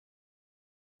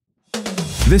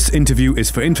This interview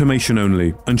is for information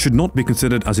only and should not be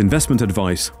considered as investment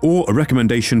advice or a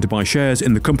recommendation to buy shares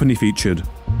in the company featured.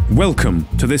 Welcome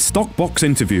to this Stock Box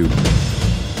interview.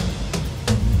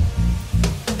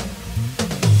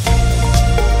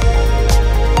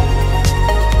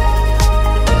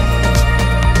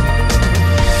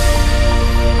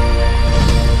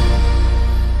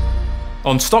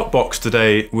 On Stockbox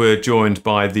today, we're joined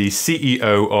by the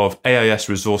CEO of AIS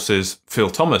Resources, Phil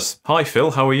Thomas. Hi,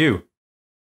 Phil. How are you?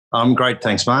 I'm great,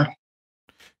 thanks, Mark.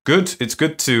 Good. It's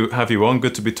good to have you on.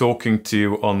 Good to be talking to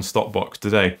you on Stockbox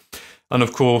today. And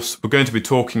of course, we're going to be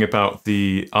talking about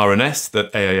the RNS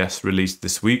that AIS released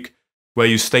this week, where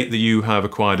you state that you have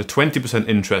acquired a 20%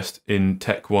 interest in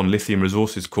Tech One Lithium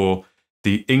Resources Corp,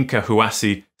 the Inca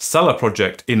Huasi Salar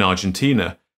project in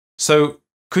Argentina. So,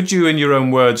 could you, in your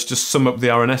own words, just sum up the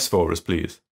RNS for us,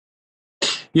 please?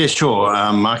 Yeah, sure,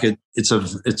 Mark. It's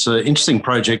an interesting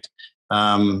project.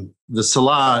 The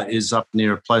salar is up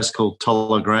near a place called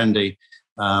Tolla Grande,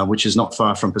 which is not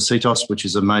far from Positos, which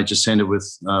is a major centre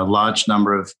with a large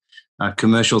number of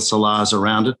commercial salars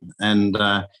around it. And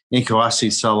Inca Huasi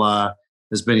Salar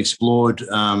has been explored.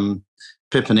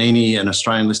 Pepinini, an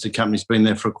Australian-listed company, has been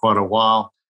there for quite a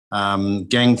while.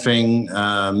 Ganfeng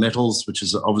Metals, which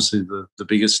is obviously the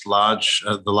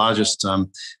largest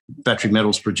battery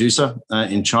metals producer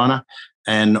in China,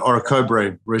 and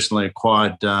Orocobre recently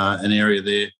acquired an area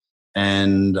there,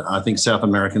 and I think South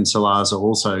American salars have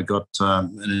also got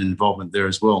an involvement there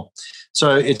as well.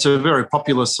 So it's a very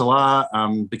popular salar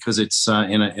because it's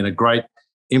in a great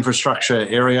infrastructure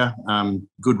area,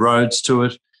 good roads to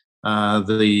it.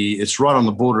 It's right on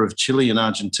the border of Chile and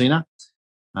Argentina.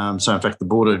 So, in fact, the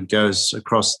border goes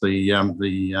across the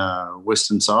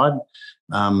western side,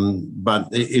 but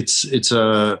it's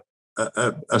a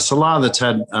salar that's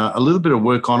had a little bit of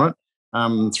work on it.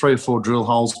 3 or 4 drill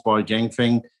holes by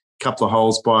Ganfeng, a couple of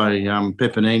holes by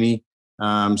Pepinini,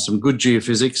 some good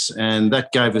geophysics, and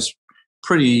that gave us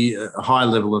pretty high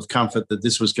level of comfort that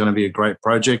this was going to be a great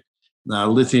project.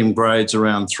 Lithium grades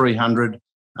around 300.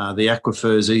 The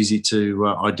aquifer is easy to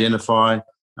identify.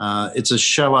 It's a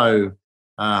shallow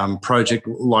project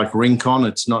like Rincon.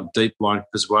 It's not deep like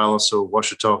Pezuelos or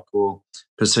Washatok or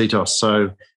Positos.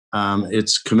 So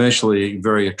it's commercially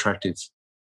very attractive.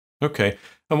 Okay.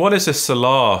 And what is a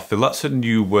salar, Phil? That's a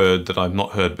new word that I've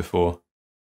not heard before.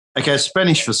 Okay,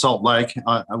 Spanish for salt lake.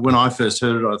 When I first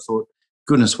heard it, I thought,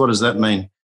 goodness, what does that mean?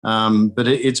 But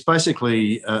it's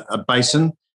basically a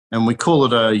basin, and we call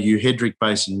it a euhedric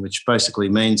basin, which basically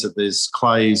means that there's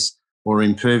clays or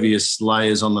impervious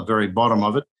layers on the very bottom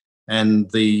of it. And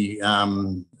the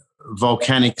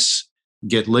volcanics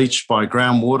get leached by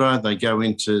groundwater. They go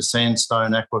into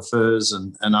sandstone aquifers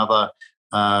and other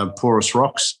porous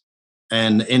rocks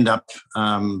and end up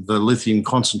the lithium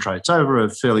concentrates over a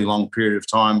fairly long period of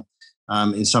time,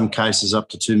 in some cases up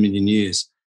to 2 million years.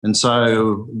 And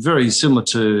so very similar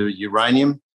to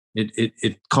uranium,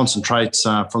 it concentrates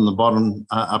from the bottom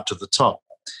up to the top.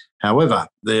 However,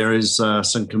 there is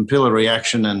some capillary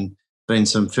action and been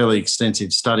some fairly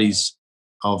extensive studies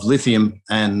of lithium,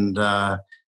 and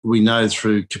we know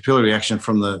through capillary action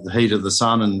from the heat of the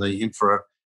sun and the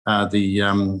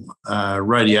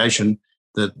radiation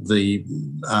that the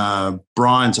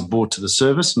brines are brought to the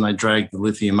surface and they drag the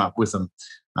lithium up with them.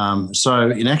 So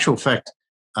in actual fact,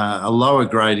 a lower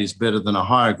grade is better than a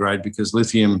higher grade because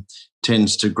lithium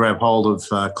tends to grab hold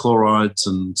of chlorides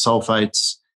and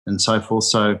sulfates and so forth.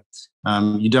 So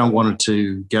you don't want it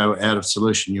to go out of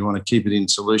solution. You want to keep it in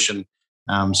solution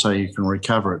so you can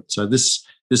recover it. So this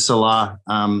salar,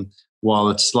 while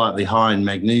it's slightly high in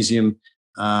magnesium,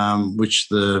 which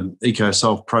the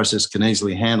EcoSolve process can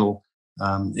easily handle,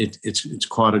 it's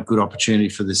quite a good opportunity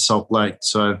for this salt lake.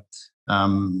 So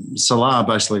salar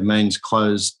basically means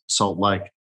closed salt lake.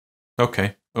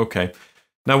 Okay.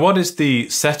 Now, what is the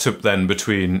setup then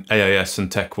between AIS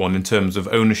and Tech One in terms of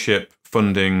ownership,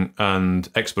 funding and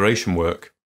exploration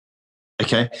work?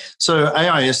 Okay, so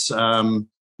AIS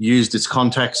used its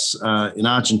contacts in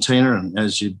Argentina, and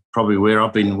as you're probably aware,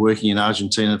 I've been working in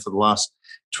Argentina for the last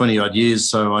 20 odd years,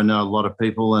 so I know a lot of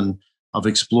people, and I've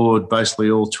explored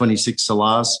basically all 26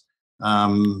 salars,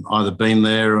 either been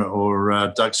there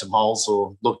or dug some holes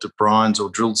or looked at brines or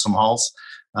drilled some holes.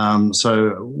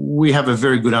 So we have a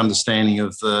very good understanding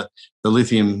of the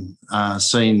lithium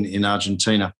scene in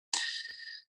Argentina.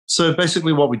 So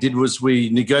basically what we did was we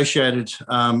negotiated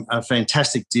a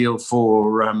fantastic deal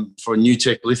for New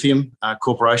Tech Lithium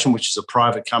Corporation, which is a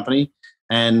private company.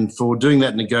 And for doing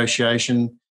that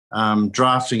negotiation,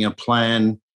 drafting a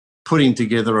plan, putting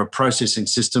together a processing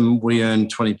system, we earn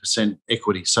 20%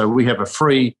 equity. So we have a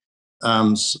free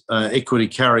equity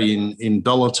carry in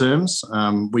dollar terms.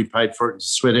 We paid for it in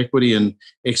sweat equity and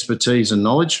expertise and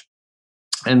knowledge.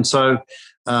 And so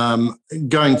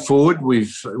going forward, we're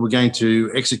going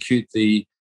to execute the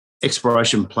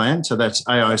exploration plan. So that's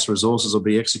AIS Resources will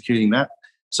be executing that.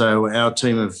 So our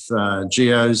team of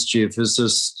geos,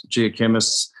 geophysicists,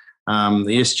 geochemists,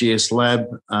 the SGS lab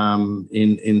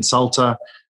in Salta,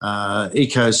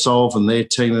 EcoSolve and their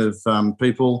team of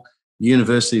people,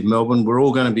 University of Melbourne, we're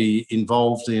all going to be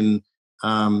involved in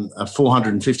a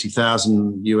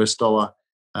 $450,000 US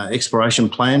exploration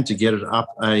plan to get it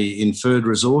up a inferred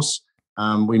resource.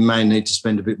 We may need to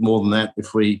spend a bit more than that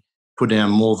if we put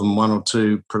down more than one or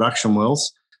two production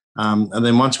wells. And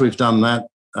then once we've done that,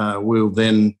 we'll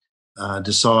then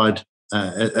decide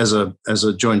as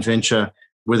a joint venture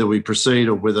whether we proceed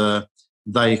or whether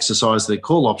they exercise their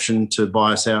call option to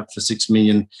buy us out for $6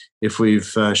 million if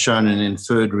we've shown an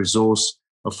inferred resource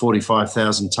of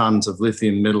 45,000 tonnes of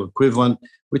lithium metal equivalent,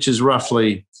 which is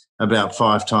roughly about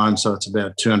 5 times, so it's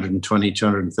about 220,000,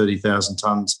 230,000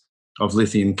 tonnes of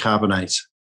lithium carbonate.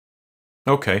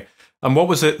 Okay. And what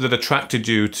was it that attracted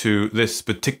you to this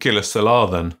particular salar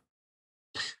then?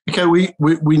 Okay,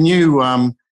 we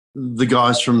knew the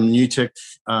guys from NewTek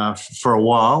for a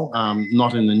while,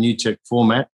 not in the NewTek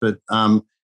format, but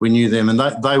we knew them, and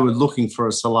they were looking for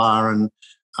a salar, and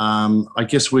I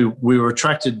guess we were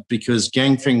attracted because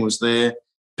Gangfeng was there.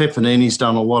 Pepinini's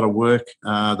done a lot of work.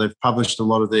 They've published a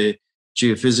lot of their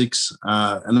geophysics,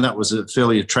 and that was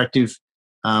fairly attractive.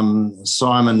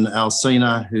 Simon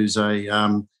Alcina, who's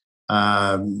a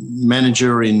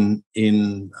manager in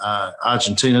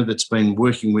Argentina that's been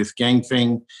working with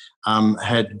Gangfeng,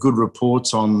 had good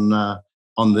reports on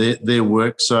their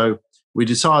work. So we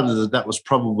decided that was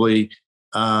probably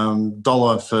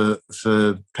dollar for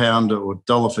pound or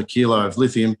dollar for kilo of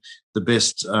lithium, the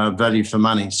best value for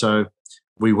money. So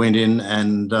we went in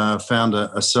and found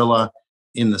a seller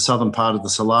in the southern part of the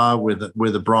salar where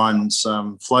the brines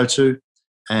flow to,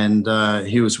 and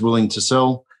he was willing to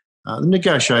sell. The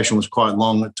negotiation was quite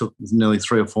long. It took nearly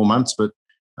 3 or 4 months, but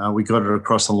we got it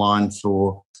across the line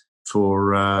for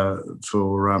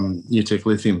NewTek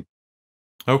Lithium.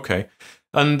 Okay.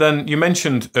 And then you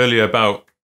mentioned earlier about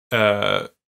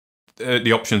the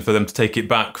option for them to take it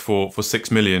back for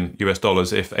 $6 million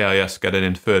US if AIS get an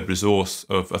inferred resource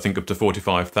of, I think, up to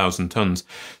 45,000 tonnes.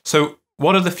 So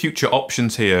what are the future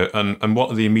options here, and what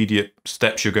are the immediate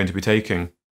steps you're going to be taking?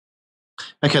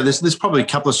 Okay, there's probably a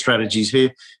couple of strategies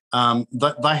here.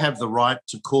 They have the right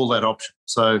to call that option.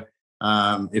 So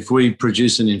if we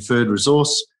produce an inferred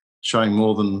resource showing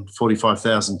more than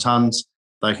 45,000 tonnes,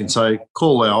 they can say,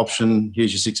 call our option,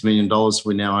 here's your $6 million,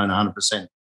 we now own 100%.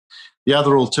 The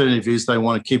other alternative is they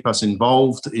want to keep us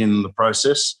involved in the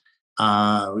process,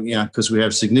 because we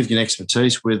have significant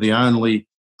expertise. We're the only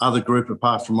other group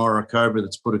apart from Orocobre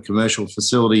that's put a commercial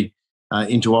facility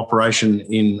into operation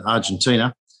in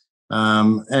Argentina.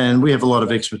 And we have a lot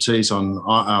of expertise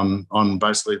on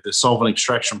basically the solvent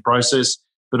extraction process,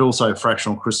 but also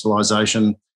fractional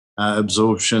crystallization,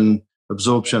 absorption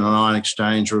and ion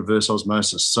exchange, reverse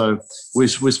osmosis. So we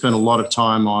spent a lot of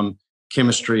time on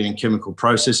chemistry and chemical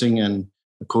processing, and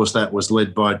of course that was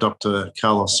led by Dr.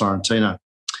 Carlos Sorrentino.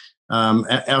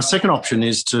 Our second option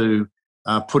is to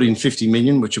put in 50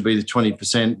 million, which will be the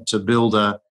 20%, to build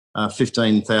a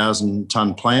 15,000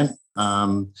 tonne plant.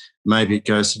 Maybe it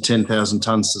goes to 10,000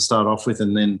 tonnes to start off with,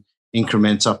 and then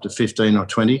increments up to 15 or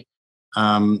 20.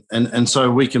 And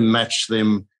so we can match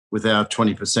them with our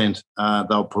 20%.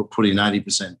 They'll put in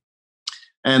 80%.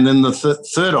 And then the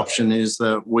third option is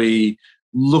that we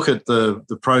look at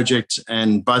the project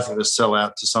and both of us sell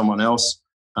out to someone else,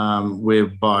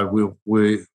 whereby we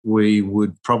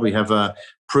would probably have a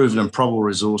proven and probable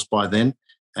resource by then,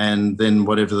 and then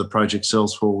whatever the project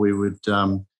sells for, we would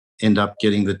end up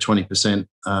getting the 20%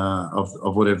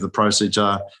 of whatever the proceeds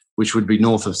are, which would be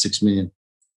north of 6 million.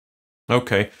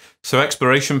 Okay. So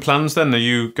exploration plans then, are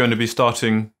you going to be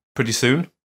starting pretty soon?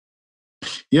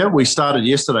 Yeah, we started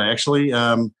yesterday actually.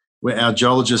 Where our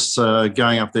geologists are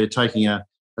going up there taking a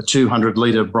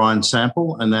 200-litre brine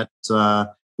sample, and that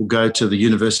will go to the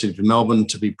University of Melbourne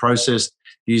to be processed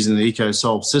using the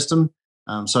EcoSolve system,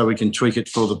 so we can tweak it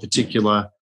for the particular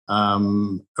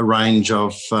range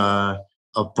of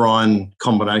brine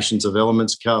combinations of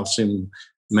elements: calcium,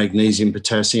 magnesium,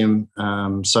 potassium,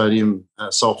 sodium,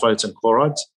 sulfates and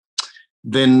chlorides.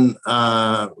 Then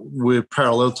we're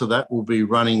parallel to that, we'll be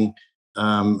running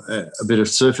a bit of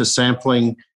surface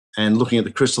sampling and looking at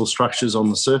the crystal structures on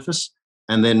the surface.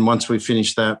 And then once we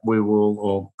finish that, we will,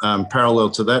 or parallel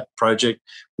to that project,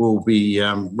 we'll be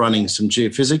running some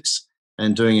geophysics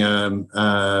and doing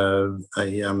a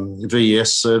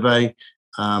VES survey,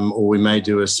 or we may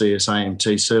do a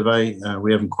CSAMT survey.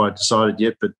 We haven't quite decided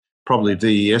yet, but probably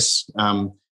VES,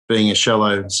 being a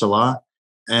shallow salar.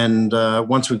 And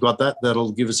once we've got that,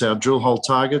 that'll give us our drill hole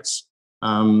targets.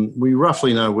 We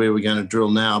roughly know where we're going to drill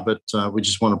now, but we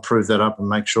just want to prove that up and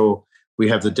make sure we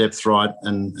have the depth right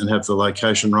and have the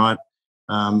location right.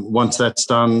 Once that's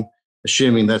done,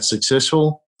 assuming that's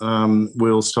successful,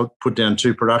 we'll put down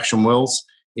 2 production wells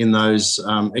in those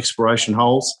exploration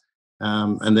holes,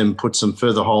 and then put some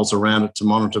further holes around it to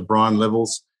monitor brine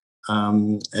levels,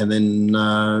 and then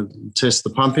test the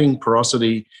pumping,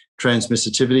 porosity,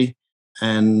 transmissivity,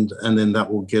 and then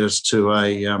that will get us to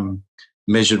a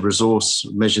measured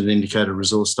indicated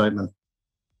resource statement.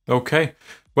 Okay.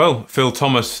 Well, Phil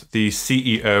Thomas, the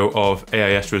CEO of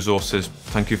AIS Resources,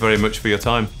 thank you very much for your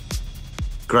time.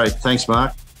 Great. Thanks,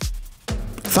 Mark.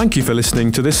 Thank you for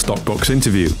listening to this Stockbox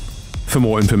interview. For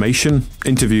more information,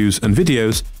 interviews and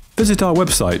videos, visit our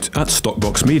website at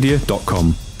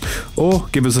stockboxmedia.com or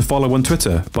give us a follow on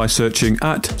Twitter by searching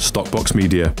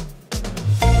 @StockboxMedia.